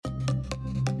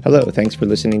Hello, thanks for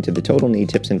listening to the Total Knee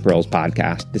Tips and Pearls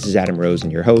podcast. This is Adam Rosen,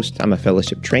 your host. I'm a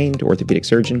fellowship-trained orthopedic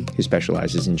surgeon who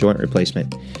specializes in joint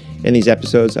replacement. In these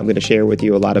episodes, I'm going to share with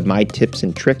you a lot of my tips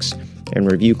and tricks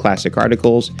and review classic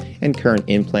articles and current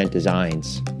implant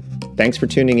designs. Thanks for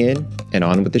tuning in, and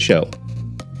on with the show.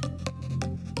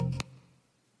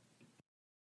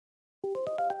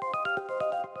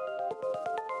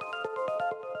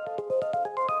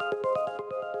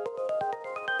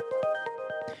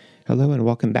 Hello and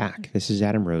welcome back. This is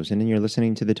Adam Rosen, and you're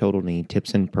listening to the Total Knee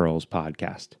Tips and Pearls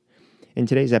podcast. In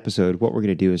today's episode, what we're going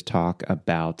to do is talk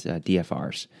about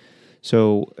DFRs.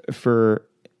 So for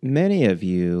many of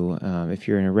you, if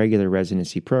you're in a regular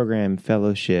residency program,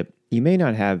 fellowship, you may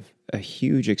not have a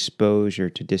huge exposure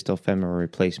to distal femoral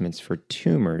replacements for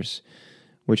tumors,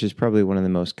 which is probably one of the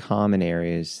most common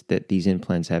areas that these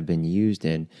implants have been used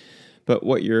in. But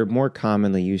what you're more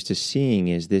commonly used to seeing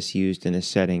is this used in the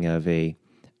setting of a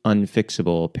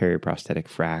unfixable periprosthetic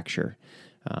fracture.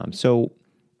 So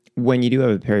when you do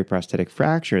have a periprosthetic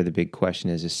fracture, the big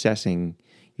question is assessing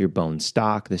your bone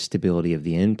stock, the stability of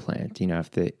the implant.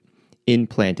 If the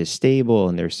implant is stable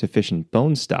and there's sufficient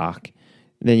bone stock,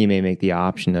 then you may make the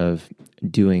option of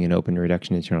doing an open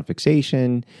reduction internal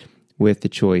fixation with the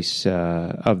choice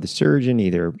of the surgeon,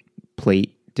 either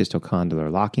plate, distal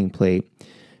condylar locking plate,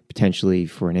 potentially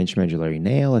for an intramedullary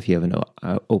nail if you have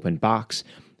an open box.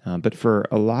 But for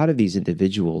a lot of these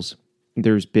individuals,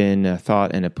 there's been a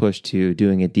thought and a push to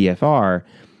doing a DFR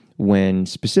when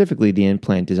specifically the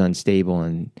implant is unstable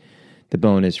and the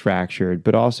bone is fractured,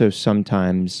 but also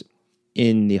sometimes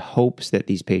in the hopes that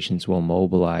these patients will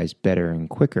mobilize better and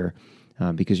quicker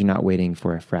because you're not waiting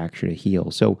for a fracture to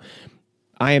heal. So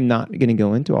I am not going to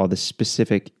go into all the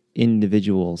specific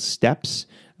individual steps.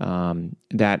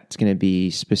 That's going to be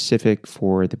specific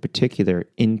for the particular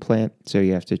implant. So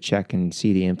you have to check and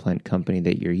see the implant company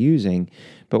that you're using.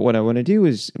 But what I want to do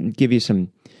is give you some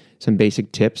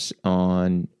basic tips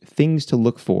on things to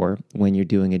look for when you're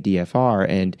doing a DFR.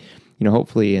 And,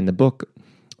 hopefully in the book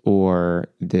or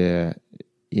the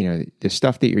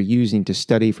stuff that you're using to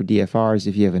study for DFRs,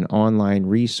 if you have an online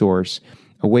resource,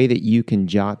 a way that you can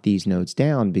jot these notes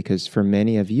down, because for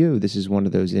many of you, this is one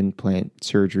of those implant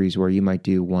surgeries where you might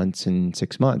do once in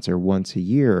 6 months or once a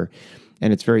year,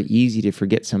 and it's very easy to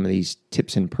forget some of these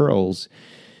tips and pearls.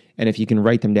 And if you can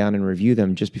write them down and review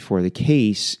them just before the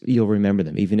case, you'll remember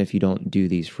them, even if you don't do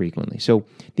these frequently. So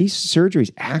these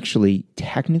surgeries actually,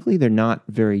 technically, they're not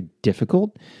very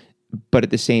difficult, but at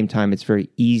the same time, it's very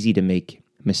easy to make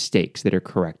mistakes that are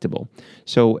correctable.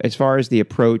 So as far as the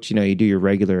approach, you do your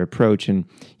regular approach, and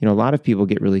a lot of people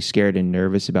get really scared and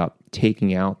nervous about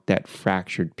taking out that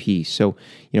fractured piece. So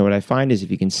what I find is if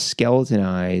you can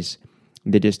skeletonize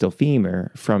the distal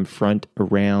femur from front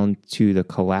around to the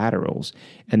collaterals,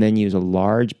 and then use a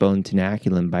large bone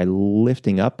tenaculum by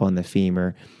lifting up on the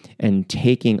femur and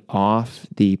taking off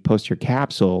the posterior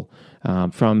capsule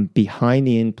from behind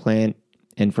the implant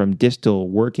and from distal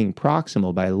working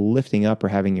proximal by lifting up or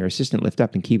having your assistant lift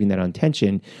up and keeping that on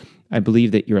tension, I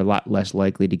believe that you're a lot less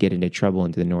likely to get into trouble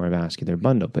into the neurovascular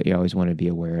bundle, but you always want to be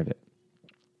aware of it.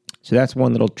 So that's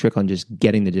one little trick on just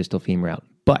getting the distal femur out.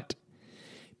 But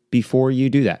before you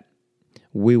do that,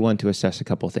 we want to assess a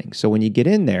couple things. So when you get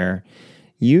in there,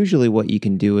 usually what you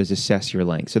can do is assess your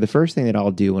length. So the first thing that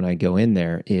I'll do when I go in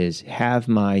there is have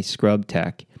my scrub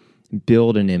tech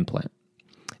build an implant.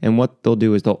 And what they'll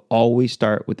do is they'll always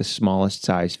start with the smallest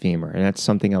size femur. And that's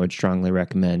something I would strongly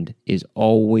recommend, is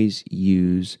always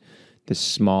use the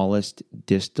smallest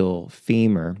distal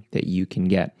femur that you can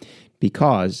get.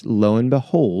 Because lo and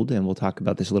behold, and we'll talk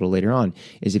about this a little later on,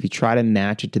 is if you try to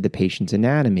match it to the patient's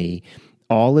anatomy,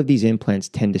 all of these implants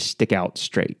tend to stick out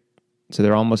straight. So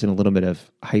they're almost in a little bit of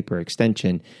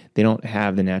hyperextension. They don't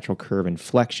have the natural curve and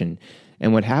flexion.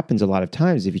 And what happens a lot of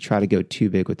times, if you try to go too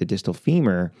big with the distal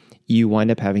femur, you wind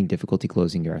up having difficulty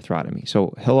closing your arthrotomy.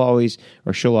 So he'll always,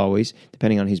 or she'll always,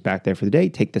 depending on who's back there for the day,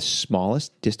 take the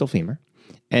smallest distal femur,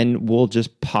 and we'll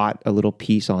just pot a little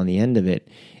piece on the end of it.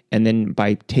 And then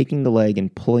by taking the leg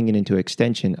and pulling it into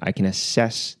extension, I can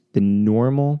assess the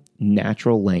normal,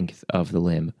 natural length of the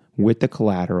limb with the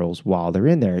collaterals while they're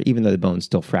in there, even though the bone's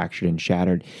still fractured and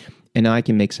shattered. And I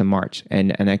can make some marks,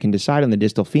 and I can decide on the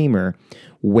distal femur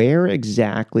where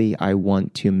exactly I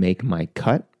want to make my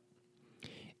cut.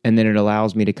 And then it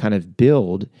allows me to kind of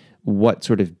build what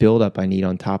sort of buildup I need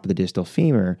on top of the distal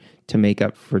femur to make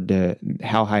up for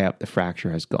how high up the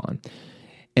fracture has gone.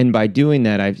 And by doing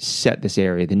that, I've set this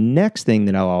area. The next thing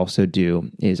that I'll also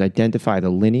do is identify the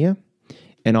linea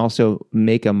and also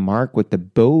make a mark with the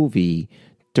bovie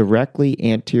directly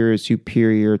anterior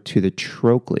superior to the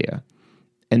trochlea.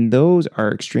 And those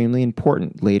are extremely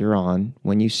important later on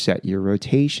when you set your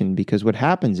rotation, because what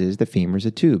happens is the femur is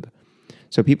a tube.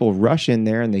 So people rush in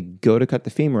there and they go to cut the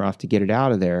femur off to get it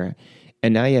out of there.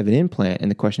 And now you have an implant. And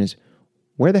the question is,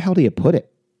 where the hell do you put it?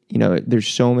 There's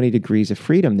so many degrees of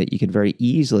freedom that you could very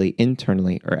easily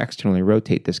internally or externally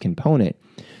rotate this component.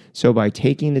 So by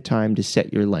taking the time to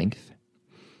set your length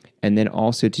and then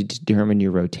also to determine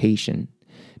your rotation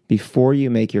before you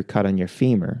make your cut on your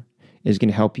femur is going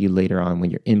to help you later on when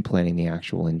you're implanting the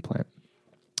actual implant.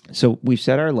 So we've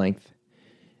set our length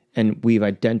and we've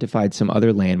identified some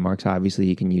other landmarks. Obviously,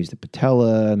 you can use the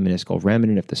patella, meniscal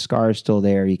remnant if the scar is still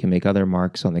there. You can make other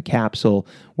marks on the capsule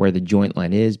where the joint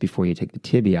line is before you take the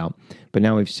tibia out. But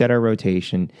now we've set our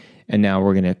rotation, and now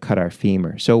we're going to cut our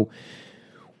femur. So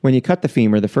when you cut the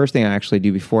femur, the first thing I actually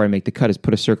do before I make the cut is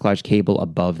put a cerclage cable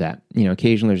above that.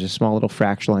 Occasionally there's a small little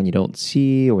fracture line you don't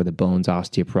see, or the bone's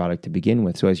osteoporotic to begin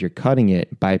with. So as you're cutting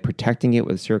it, by protecting it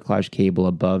with a cerclage cable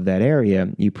above that area,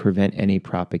 you prevent any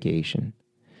propagation.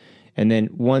 And then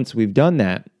once we've done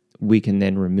that, we can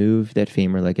then remove that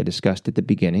femur like I discussed at the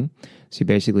beginning. So you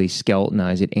basically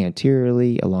skeletonize it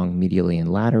anteriorly, along medially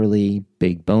and laterally,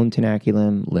 big bone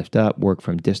tenaculum, lift up, work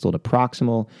from distal to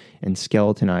proximal, and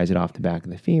skeletonize it off the back of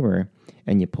the femur,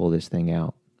 and you pull this thing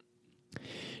out.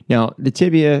 Now, the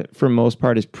tibia, for the most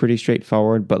part, is pretty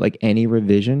straightforward, but like any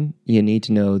revision, you need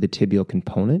to know the tibial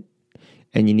component,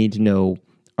 and you need to know,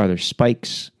 are there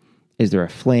spikes? Is there a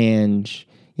flange?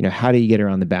 How do you get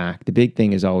around the back? The big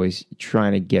thing is always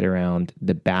trying to get around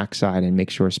the backside and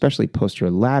make sure, especially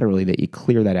posterolaterally, that you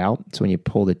clear that out. So when you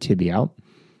pull the tibia out,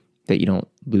 that you don't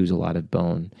lose a lot of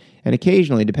bone. And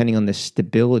occasionally, depending on the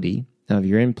stability of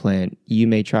your implant, you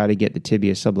may try to get the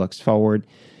tibia subluxed forward.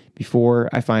 Before,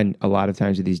 I find a lot of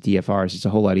times with these DFRs, it's a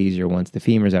whole lot easier once the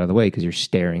femur's out of the way because you're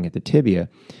staring at the tibia.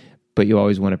 But you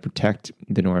always want to protect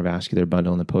the neurovascular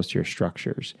bundle and the posterior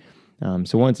structures.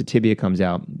 So once the tibia comes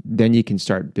out, then you can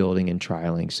start building and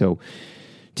trialing. So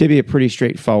tibia, pretty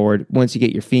straightforward. Once you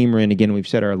get your femur in, again, we've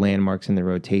set our landmarks in the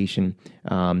rotation.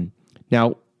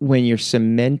 Now, when you're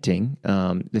cementing,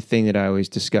 the thing that I always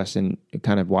discuss and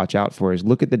kind of watch out for is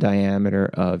look at the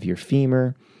diameter of your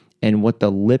femur and what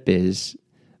the lip is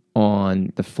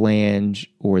on the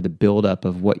flange or the buildup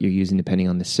of what you're using depending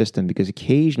on the system. Because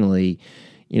occasionally,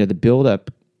 the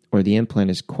buildup or the implant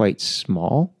is quite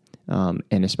small.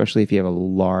 And especially if you have a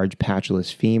large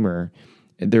patulous femur,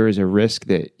 there is a risk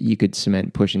that you could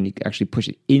cement push and you could actually push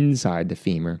it inside the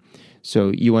femur. So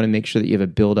you want to make sure that you have a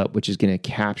buildup which is going to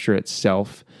capture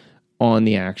itself on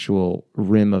the actual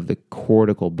rim of the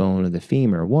cortical bone of the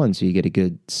femur. One, so you get a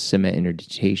good cement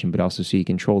interdigitation, but also so you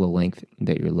control the length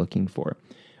that you're looking for.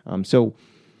 So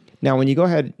now when you go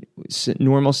ahead,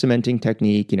 normal cementing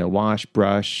technique, wash,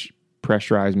 brush,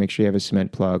 pressurize, make sure you have a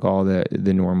cement plug, all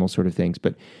the normal sort of things.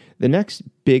 But the next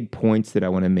big points that I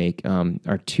want to make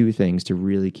are two things to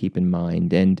really keep in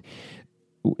mind. And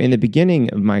in the beginning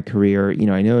of my career,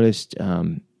 I noticed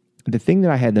the thing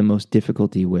that I had the most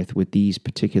difficulty with these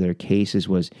particular cases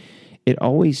was it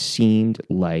always seemed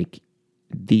like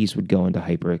these would go into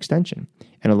hyperextension.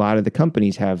 And a lot of the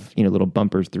companies have, little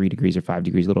bumpers, 3 degrees or 5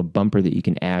 degrees, little bumper that you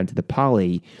can add to the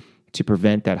poly to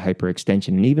prevent that hyperextension.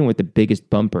 And even with the biggest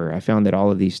bumper, I found that all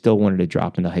of these still wanted to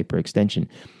drop into hyperextension.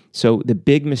 So the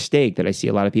big mistake that I see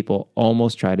a lot of people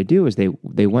almost try to do is they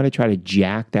want to try to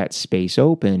jack that space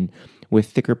open with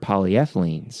thicker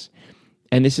polyethylenes.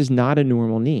 And this is not a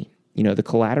normal knee. The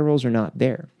collaterals are not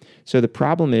there. So the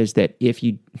problem is that if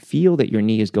you feel that your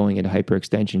knee is going into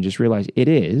hyperextension, just realize it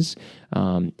is.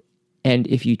 And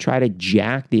if you try to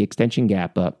jack the extension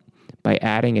gap up by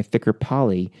adding a thicker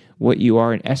poly, what you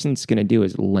are in essence going to do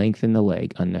is lengthen the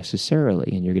leg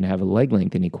unnecessarily, and you're going to have a leg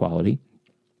length inequality.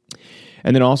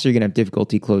 And then also you're going to have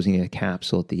difficulty closing the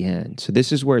capsule at the end. So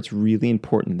this is where it's really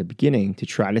important in the beginning to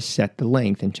try to set the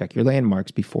length and check your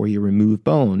landmarks before you remove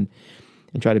bone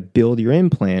and try to build your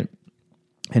implant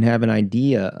and have an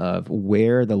idea of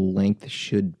where the length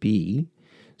should be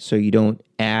so you don't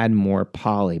add more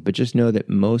poly. But just know that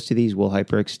most of these will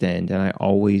hyperextend, and I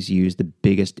always use the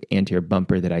biggest anterior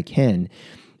bumper that I can.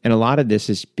 And a lot of this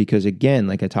is because, again,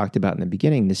 like I talked about in the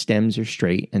beginning, the stems are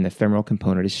straight and the femoral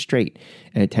component is straight.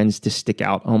 And it tends to stick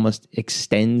out, almost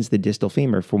extends the distal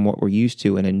femur from what we're used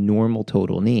to in a normal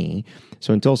total knee.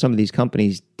 So until some of these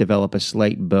companies develop a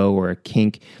slight bow or a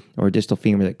kink or a distal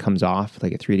femur that comes off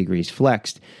like a 3 degrees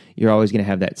flexed, you're always going to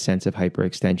have that sense of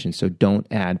hyperextension. So don't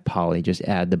add poly, just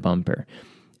add the bumper.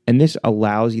 And this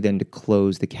allows you then to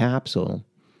close the capsule.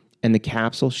 And the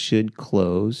capsule should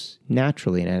close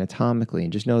naturally and anatomically.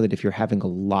 And just know that if you're having a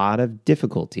lot of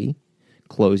difficulty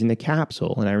closing the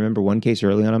capsule. And I remember one case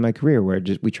early on in my career where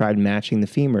we tried matching the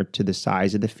femur to the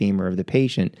size of the femur of the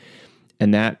patient.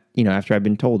 And that, after I've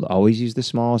been told, always use the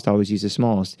smallest,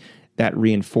 that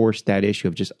reinforced that issue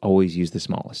of just always use the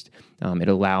smallest. It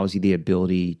allows you the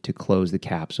ability to close the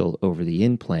capsule over the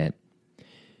implant.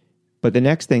 But the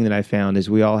next thing that I found is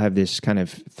we all have this kind of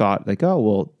thought like, oh,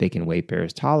 well, they can weight bear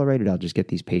is tolerated. I'll just get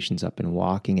these patients up and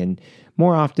walking. And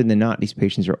more often than not, these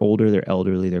patients are older, they're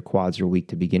elderly, their quads are weak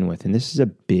to begin with. And this is a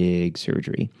big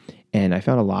surgery. And I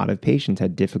found a lot of patients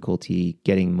had difficulty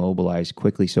getting mobilized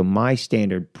quickly. So my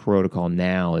standard protocol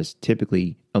now is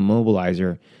typically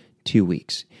immobilizer 2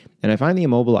 weeks. And I find the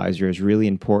immobilizer is really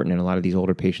important in a lot of these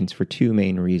older patients for two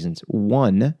main reasons.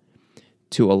 One,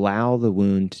 to allow the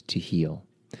wound to heal.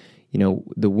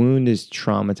 The wound is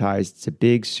traumatized. It's a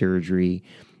big surgery.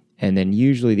 And then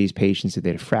usually these patients, if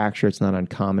they had a fracture, it's not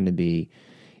uncommon to be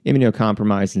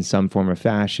immunocompromised in some form or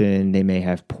fashion. They may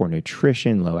have poor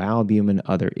nutrition, low albumin,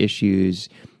 other issues.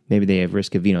 Maybe they have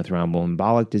risk of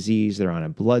venothromboembolic disease. They're on a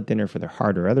blood thinner for their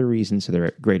heart or other reasons, so they're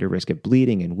at greater risk of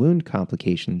bleeding and wound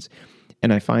complications.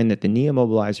 And I find that the knee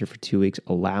immobilizer for 2 weeks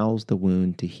allows the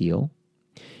wound to heal.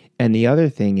 And the other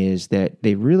thing is that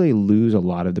they really lose a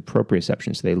lot of the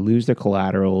proprioception. So they lose their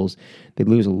collaterals. They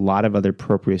lose a lot of other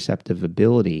proprioceptive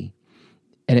ability.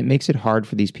 And it makes it hard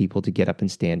for these people to get up and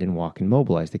stand and walk and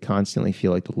mobilize. They constantly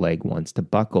feel like the leg wants to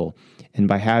buckle. And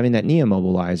by having that knee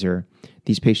immobilizer,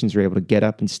 these patients are able to get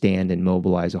up and stand and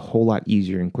mobilize a whole lot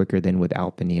easier and quicker than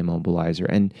without the knee immobilizer.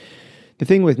 And the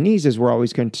thing with knees is we're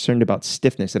always concerned about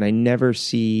stiffness. And I never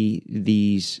see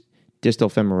these distal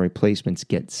femoral replacements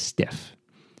get stiff.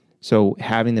 So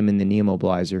having them in the knee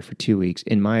immobilizer for 2 weeks,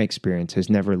 in my experience,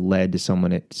 has never led to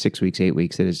someone at 6 weeks, 8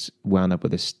 weeks that has wound up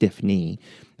with a stiff knee.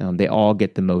 They all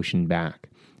get the motion back.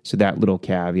 So that little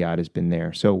caveat has been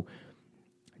there. So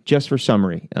just for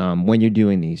summary, when you're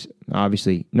doing these,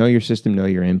 obviously know your system, know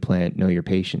your implant, know your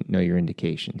patient, know your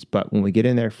indications. But when we get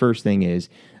in there, first thing is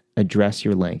address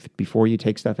your length. Before you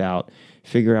take stuff out,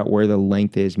 figure out where the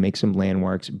length is, make some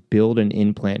landmarks, build an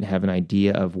implant and have an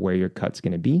idea of where your cut's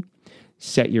going to be.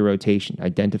 Set your rotation,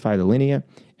 identify the linea,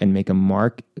 and make a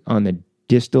mark on the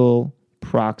distal,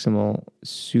 proximal,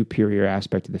 superior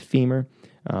aspect of the femur.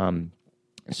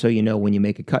 So you know when you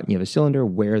make a cut and you have a cylinder,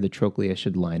 where the trochlea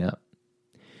should line up.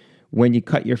 When you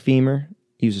cut your femur,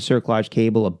 use a cerclage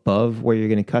cable above where you're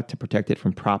going to cut to protect it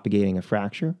from propagating a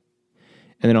fracture.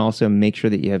 And then also make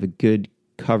sure that you have a good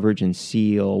coverage and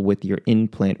seal with your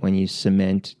implant when you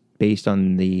cement based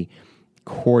on the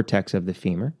cortex of the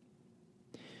femur.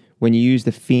 When you use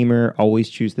the femur, always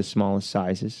choose the smallest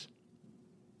sizes.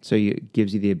 So it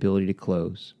gives you the ability to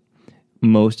close.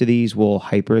 Most of these will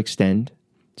hyperextend.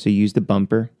 So use the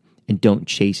bumper and don't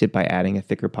chase it by adding a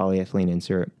thicker polyethylene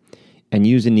insert. And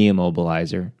use a knee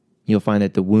immobilizer. You'll find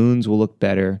that the wounds will look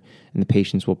better and the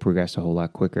patients will progress a whole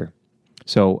lot quicker.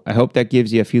 So I hope that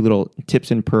gives you a few little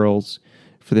tips and pearls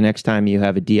for the next time you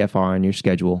have a DFR on your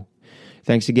schedule.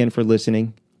 Thanks again for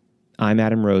listening. I'm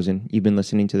Adam Rosen. You've been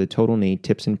listening to the Total Knee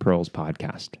Tips and Pearls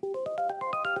podcast.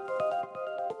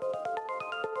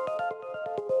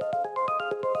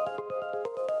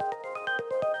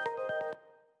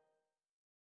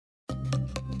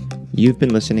 You've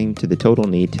been listening to the Total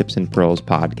Knee Tips and Pearls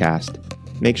podcast.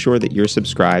 Make sure that you're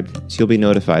subscribed so you'll be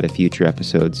notified of future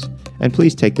episodes. And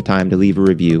please take the time to leave a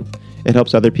review. It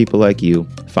helps other people like you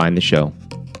find the show.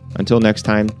 Until next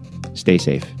time, stay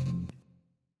safe.